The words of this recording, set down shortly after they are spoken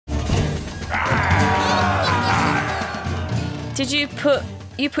Did you put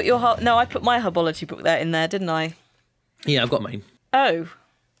your... No, I put my herbology book there in there, didn't I? Yeah, I've got mine. Oh.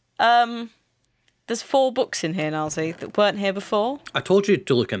 There's 4 books in here, Nilesy, that weren't here before. I told you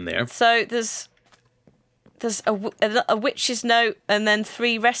to look in there. So there's a witch's note and then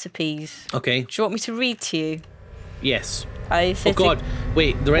 3 recipes. Okay. Do you want me to read to you? Yes. Oh God.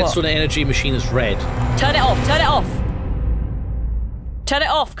 Wait, the redstone energy machine is red. Turn it off. Turn it off. Turn it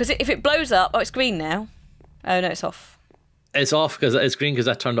off, because if it blows up... Oh, it's green now. Oh, no, it's off. It's off because it's green because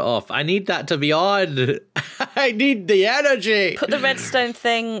I turned it off. I need that to be on. I need the energy. Put the redstone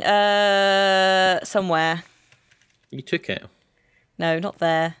thing somewhere. You took it. No, not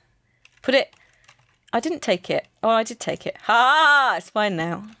there. Put it... I didn't take it. Oh, I did take it. Ha! It's fine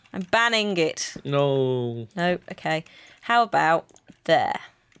now. I'm banning it. No. No, okay. How about there?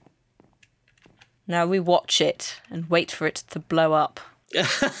 Now we watch it and wait for it to blow up.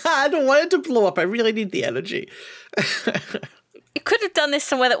 I don't want it to blow up. I really need the energy. You could have done this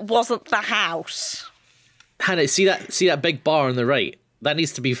somewhere that wasn't the house. Hannah, see that big bar on the right? That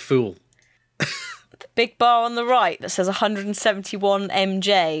needs to be full. The big bar on the right that says 171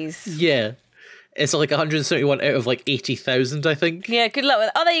 MJs. Yeah. It's like 171 out of like 80,000, I think. Yeah, good luck with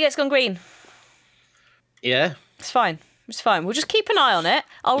it. Oh, there you go. It's gone green. Yeah? It's fine. It's fine. We'll just keep an eye on it.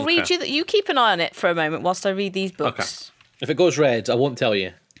 I'll read you that. You keep an eye on it for a moment whilst I read these books. Okay. If it goes red, I won't tell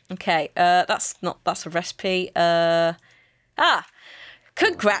you. Okay. That's a recipe.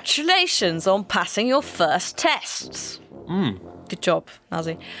 Congratulations on passing your first tests. Good job,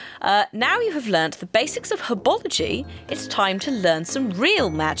 Nilesy. Now you have learnt the basics of herbology, it's time to learn some real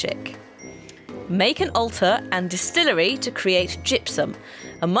magic. Make an altar and distillery to create gypsum,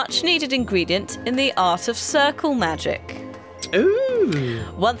 a much-needed ingredient in the art of circle magic. Ooh.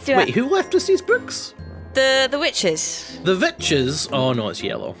 Wait, who left us these books? The witches. The witches? Oh, no, it's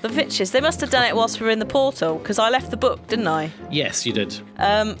yellow. The witches. They must have done it whilst we were in the portal, because I left the book, didn't I? Yes, you did. So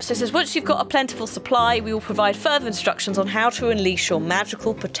it says, once you've got a plentiful supply, we will provide further instructions on how to unleash your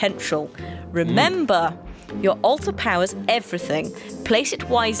magical potential. Remember, your altar powers everything. Place it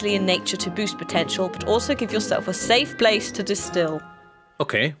wisely in nature to boost potential, but also give yourself a safe place to distill.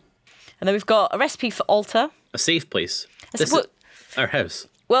 Okay. And then we've got a recipe for altar. A safe place. This is our house.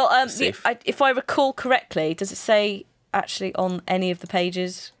 Well, if I recall correctly, does it say actually on any of the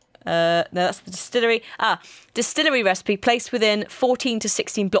pages? No, that's the distillery. Distillery recipe placed within 14 to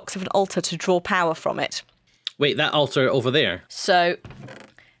 16 blocks of an altar to draw power from it. Wait, that altar over there? So,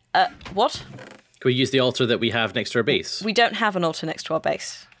 what? Can we use the altar that we have next to our base? We don't have an altar next to our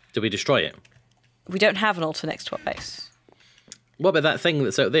base. Did we destroy it? We don't have an altar next to our base. What about that thing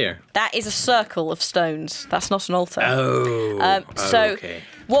that's out there? That is a circle of stones. That's not an altar. Oh. So okay.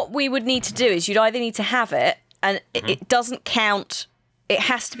 What we would need to do is you'd either need to have it, and it doesn't count. It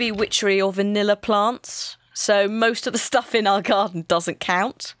has to be witchery or vanilla plants. So most of the stuff in our garden doesn't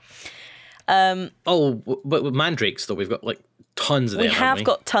count. But with mandrakes, though, we've got like tons of them. We have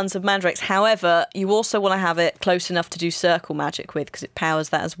got tons of mandrakes. However, you also want to have it close enough to do circle magic with, because it powers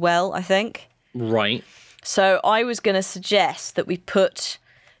that as well, I think. Right. So I was going to suggest that we put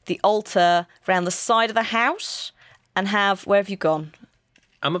the altar around the side of the house and have... Where have you gone?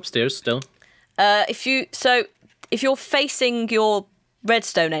 I'm upstairs still. If you're facing your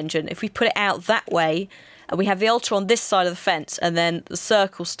redstone engine, if we put it out that way, and we have the altar on this side of the fence, and then the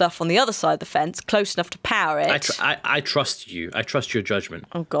circle stuff on the other side of the fence, close enough to power it. I trust you. I trust your judgment.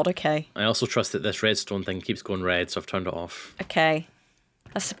 Oh God, okay. I also trust that this redstone thing keeps going red, so I've turned it off. Okay.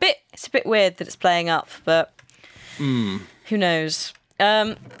 It's a bit weird that it's playing up, but who knows?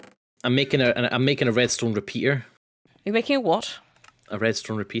 I'm making a redstone repeater. You're making a what? A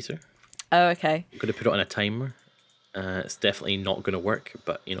redstone repeater. Oh, okay. I'm going to put it on a timer. It's definitely not going to work,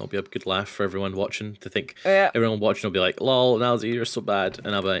 but you know, it'll be a good laugh for everyone watching to think. Everyone watching will be like, "Lol, Nilesy, you're so bad,"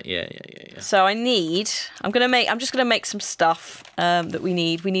 and I'll be like, "Yeah." So I'm just gonna make some stuff that we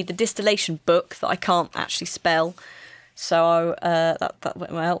need. We need the distillation book that I can't actually spell. So that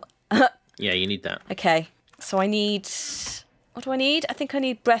went well. Yeah, you need that. Okay. So I need... What do I need? I think I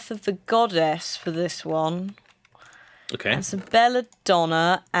need Breath of the Goddess for this one. Okay. And some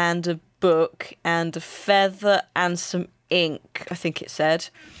belladonna and a book and a feather and some ink, I think it said.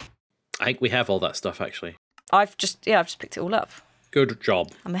 I think we have all that stuff, actually. I've just picked it all up. Good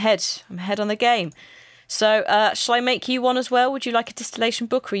job. I'm ahead on the game. So shall I make you one as well? Would you like a distillation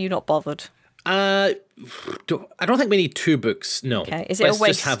book, or are you not bothered? I don't think we need 2 books. No. Okay. Is it Let's a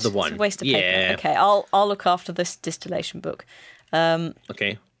waste? Just have the one. It's a waste of paper. Yeah. Okay. I'll look after this distillation book.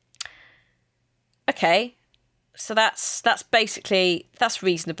 Okay. Okay. So that's basically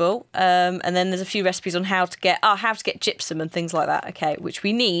reasonable. And then there's a few recipes on how to get gypsum and things like that. Okay, which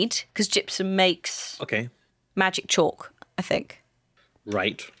we need because gypsum makes magic chalk. I think.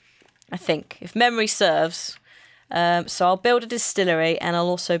 Right. I think, if memory serves. So I'll build a distillery, and I'll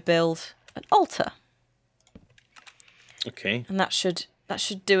also build an altar. Okay. And that should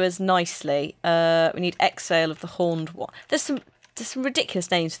do us nicely. We need exhale of the horned one. There's some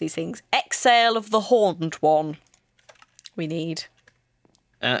ridiculous names for these things. Exhale of the horned one. We need.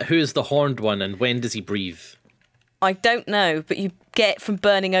 Who is the horned one, and when does he breathe? I don't know, but you get it from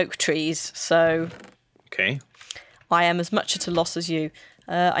burning oak trees, so. Okay. I am as much at a loss as you.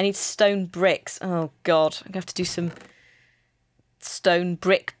 I need stone bricks. Oh God, I'm gonna have to do some stone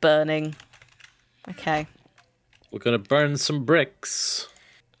brick burning. Okay. We're gonna burn some bricks.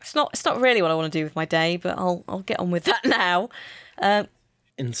 It's not really what I want to do with my day, but I'll get on with that now.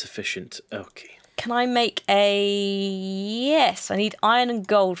 Insufficient. Okay. Can I make a... Yes, I need iron and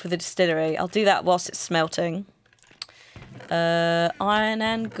gold for the distillery. I'll do that whilst it's smelting. Iron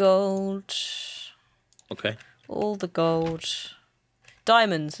and gold. Okay. All the gold.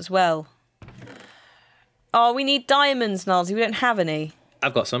 Diamonds as well. Oh, we need diamonds, Nilesy. We don't have any.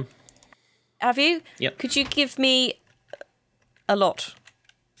 I've got some. Have you? Yep. Could you give me a lot?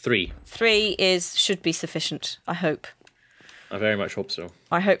 3. 3 should be sufficient, I hope. I very much hope so.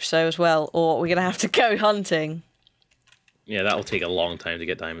 I hope so as well, or we're going to have to go hunting. Yeah, that'll take a long time to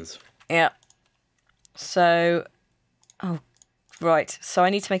get diamonds. Yeah. So, oh, right. So I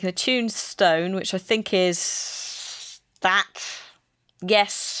need to make an attuned stone, which I think is that.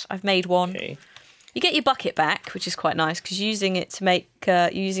 Yes, I've made one. Okay. You get your bucket back, which is quite nice, because using it to make,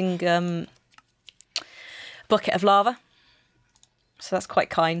 bucket of lava. So that's quite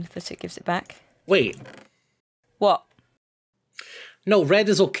kind that it gives it back. Wait. What? No, red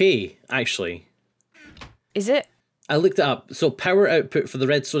is okay, actually. Is it? I looked it up. So power output for the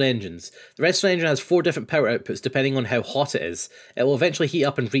redstone engines. The redstone engine has 4 different power outputs depending on how hot it is. It will eventually heat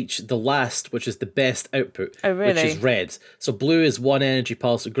up and reach the last, which is the best output. Oh, really? Which is red. So blue is 1 energy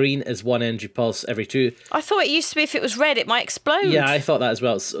pulse, green is 1 energy pulse every 2. I thought it used to be if it was red, it might explode. Yeah, I thought that as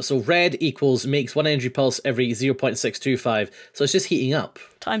well. So red makes 1 energy pulse every 0.625. So it's just heating up.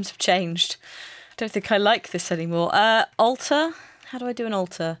 Times have changed. I don't think I like this anymore. Altar? How do I do an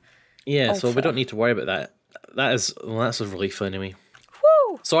altar? Yeah, altar. So we don't need to worry about that. That's a relief anyway.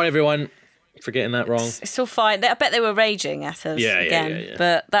 Woo! Sorry, everyone, for getting that wrong. It's all fine. I bet they were raging at us again. Yeah.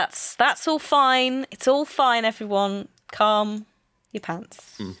 But that's all fine. It's all fine, everyone. Calm your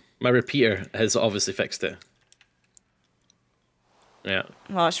pants. My repeater has obviously fixed it. Yeah.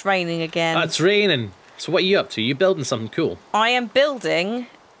 Well, it's raining again. It's raining. So what are you up to? You building something cool? I am building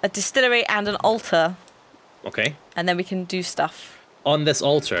a distillery and an altar. Okay. And then we can do stuff. On this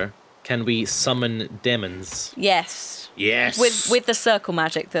altar, can we summon demons? Yes. Yes. With the circle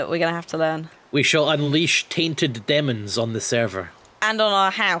magic that we're going to have to learn. We shall unleash tainted demons on the server. And on our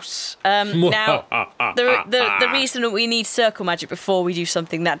house. Now, the reason that we need circle magic before we do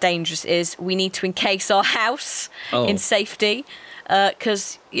something that dangerous is we need to encase our house in safety.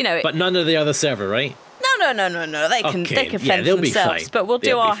 Because, But none of the other server, right? No. They can fend for themselves. But we'll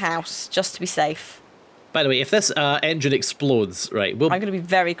do our house just to be safe. By the way, if this engine explodes, right, I'm going to be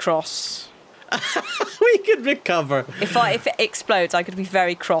very cross. We can recover. If it explodes, I'm going to be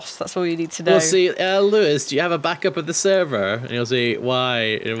very cross. That's all you need to know. We'll say, Lewis, do you have a backup of the server? And he'll say, why?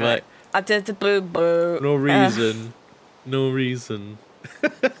 And I'm like, I did the boo. No reason. No reason.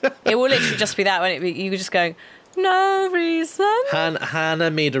 It will literally just be that when you were just going, no reason.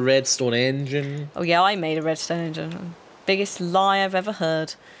 Hannah made a redstone engine. Oh yeah, I made a redstone engine. Biggest lie I've ever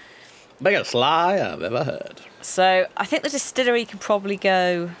heard. Biggest lie I've ever heard. So I think the distillery can probably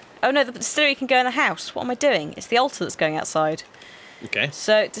go... Oh no, the distillery can go in the house. What am I doing? It's the altar that's going outside. Okay.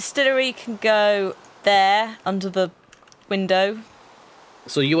 So distillery can go there, under the window.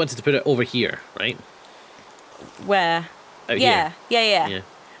 So you wanted to put it over here, right? Where? Out here. Yeah.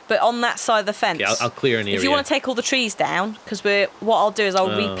 But on that side of the fence. Okay, I'll clear an area. If you want to take all the trees down, because what I'll do is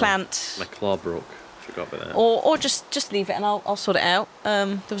I'll replant... My claw broke. Forgot about that. Or just leave it and I'll sort it out.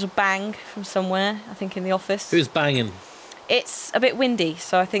 There was a bang from somewhere, I think in the office. Who's banging? It's a bit windy,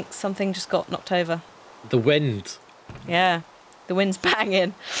 so I think something just got knocked over. The wind. Yeah, the wind's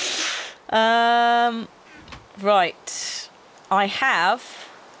banging. Right. I have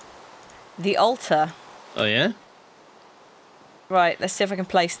the altar. Oh, yeah? Right, let's see if I can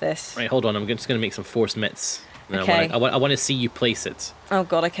place this. Right, hold on. I'm just going to make some force mitts. Okay. I want to see you place it. Oh,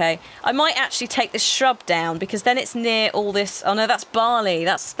 God, okay. I might actually take this shrub down, because then it's near all this... Oh, no, that's barley.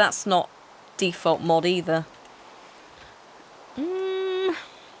 That's not default mod either.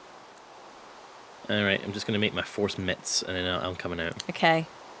 Alright, I'm just going to make my force mitts, and then I'm coming out. Okay.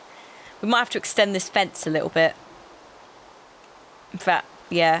 We might have to extend this fence a little bit. In fact,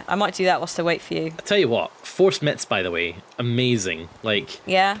 yeah, I might do that whilst I wait for you. I tell you what, Force mitts, by the way, amazing. Like,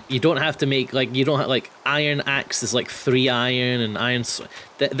 Yeah. you don't have to make you don't have iron axe is like 3 iron and iron.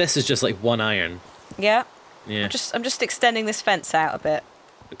 This is just like 1 iron. Yeah. Yeah. I'm just extending this fence out a bit.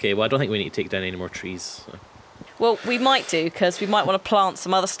 Okay. Well, I don't think we need to take down any more trees. So. Well, we might do, because we might want to plant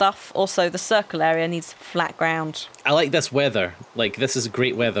some other stuff. Also, the circle area needs flat ground. I like this weather. Like, this is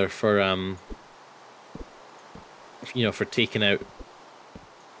great weather for for taking out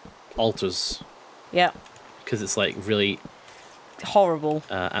altars. Yeah. Because it's like really horrible.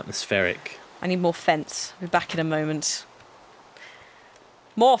 Atmospheric. I need more fence. I'll be back in a moment.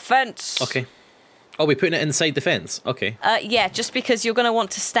 More fence. Okay. Oh, we're putting it inside the fence. Okay. Yeah, just because you're going to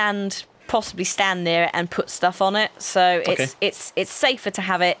want to possibly stand near it and put stuff on it. So it's safer to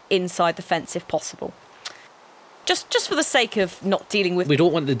have it inside the fence if possible. Just for the sake of not dealing with... We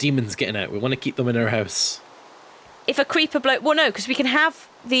don't want the demons getting out. We want to keep them in our house. If a creeper well, no, because we can have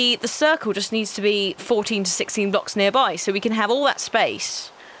the circle just needs to be 14 to 16 blocks nearby, so we can have all that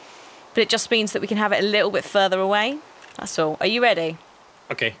space. But it just means that we can have it a little bit further away. That's all. Are you ready?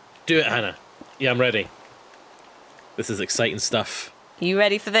 Okay. Do it, Hannah. Yeah, I'm ready. This is exciting stuff. Are you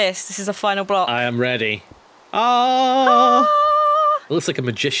ready for this? This is a final block. I am ready. Oh! It looks like a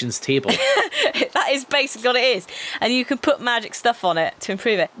magician's table. That is basically what it is. And you can put magic stuff on it to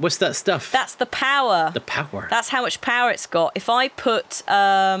improve it. What's that stuff? That's the power. The power. That's how much power it's got. If I put...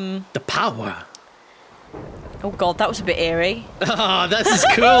 The power. Oh, God, that was a bit eerie. Oh, this is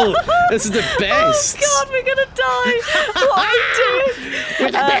cool. This is the best. Oh, God, we're going to die. What are we doing?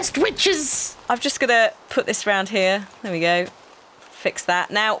 We're the best witches. I'm just going to put this round here. There we go. Fix that.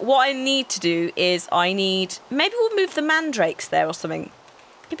 Now, what I need to do is maybe we'll move the mandrakes there or something.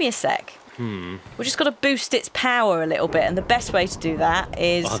 Give me a sec. We've just got to boost its power a little bit, and the best way to do that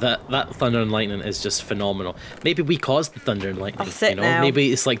is... Oh, that thunder and lightning is just phenomenal. Maybe we caused the thunder and lightning. That's it now.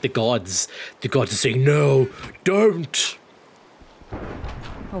 Maybe it's like the gods. The gods are saying, no, don't.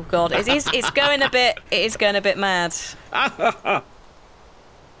 Oh, God. It's going a bit... It is going a bit mad.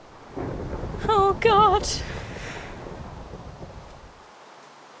 Oh, God.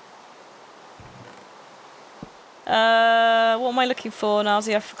 What am I looking for,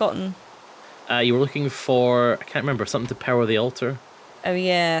 Nilesy? I've forgotten. You were looking for, I can't remember, something to power the altar. Oh,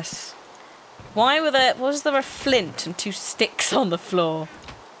 yes. Was there a flint and 2 sticks on the floor?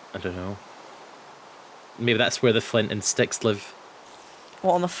 I don't know. Maybe that's where the flint and sticks live.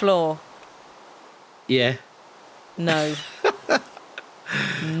 What, on the floor? Yeah. No. No.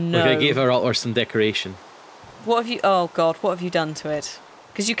 We're going to give our altar some decoration. Oh, God, what have you done to it?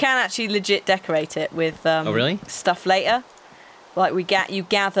 Because you can actually legit decorate it with oh, really? Stuff later. Like you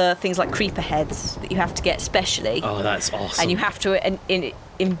gather things like creeper heads that you have to get specially. Oh, that's awesome. And you have to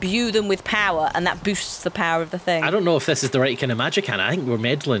imbue them with power, and that boosts the power of the thing. I don't know if this is the right kind of magic, Hannah. I think we're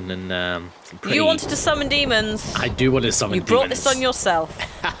meddling and You wanted to summon demons. I do want to summon demons. You brought this on yourself.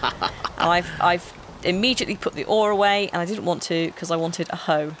 And I've immediately put the ore away, and I didn't want to because I wanted a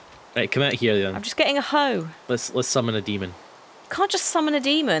hoe. Right, come out here then. I'm just getting a hoe. Let's summon a demon. You can't just summon a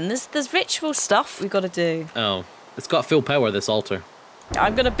demon. There's ritual stuff we've got to do. Oh. It's got full power, this altar.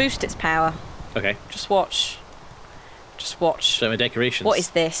 I'm going to boost its power. Okay. Just watch. Show my decorations. What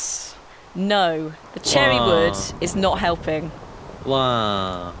is this? No. The cherry wood is not helping.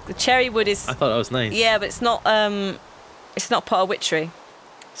 Wow. The cherry wood is... I thought that was nice. Yeah, but it's not part of witchery.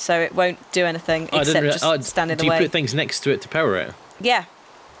 So it won't do anything except just stand in the way. Do you put things next to it to power it? Yeah.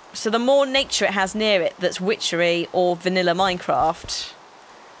 So the more nature it has near it that's witchery or vanilla Minecraft,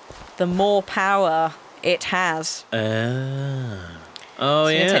 the more power it has. Oh, So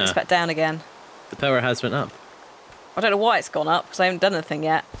yeah. take this back down again. The power has went up. I don't know why it's gone up, because I haven't done anything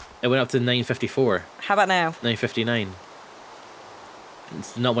yet. It went up to 954. How about now? 959.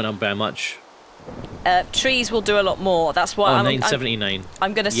 It's not went up by much. Trees will do a lot more. That's why 979.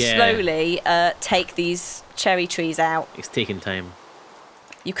 I'm going to slowly take these cherry trees out. It's taking time.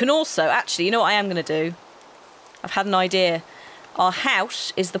 You can also, actually, you know what I am going to do? I've had an idea. Our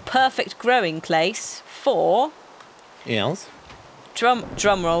house is the perfect growing place for... Yes? Drum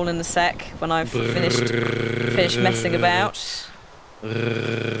roll in a sec when I've finished messing about.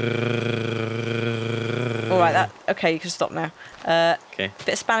 Alright, okay, you can stop now. Okay.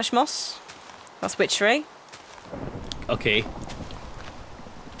 Bit of Spanish moss. That's witchery. Okay.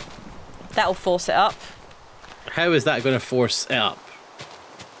 That'll force it up. How is that going to force it up?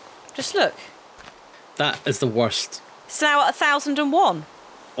 Just look. That is the worst. It's now at 1001.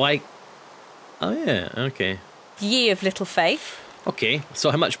 Like... Oh, yeah, okay. Ye of little faith. Okay,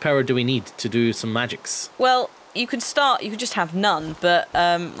 so how much power do we need to do some magics? Well, you can just have none, but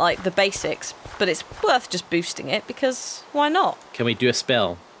like the basics, but it's worth just boosting it because why not? Can we do a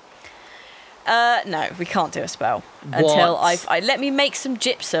spell? No, we can't do a spell until let me make some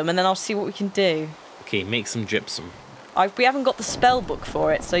gypsum, and then I'll see what we can do. Okay, make some gypsum. We haven't got the spell book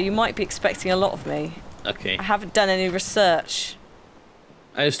for it, so you might be expecting a lot of me. Okay. I haven't done any research.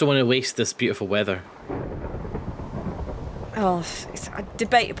 I just don't want to waste this beautiful weather. Oh, it's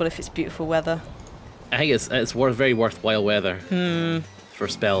debatable if it's beautiful weather. I think it's very worthwhile weather for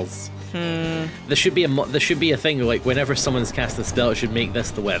spells. There should be a thing like whenever someone's cast a spell, it should make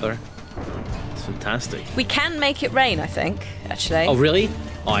this the weather. It's fantastic. We can make it rain, I think. Actually. Oh really?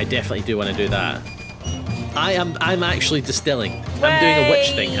 Oh, I definitely do want to do that. I'm actually distilling. Way! I'm doing a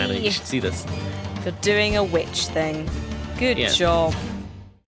witch thing, Hannah. You should see this. You're doing a witch thing. Good job.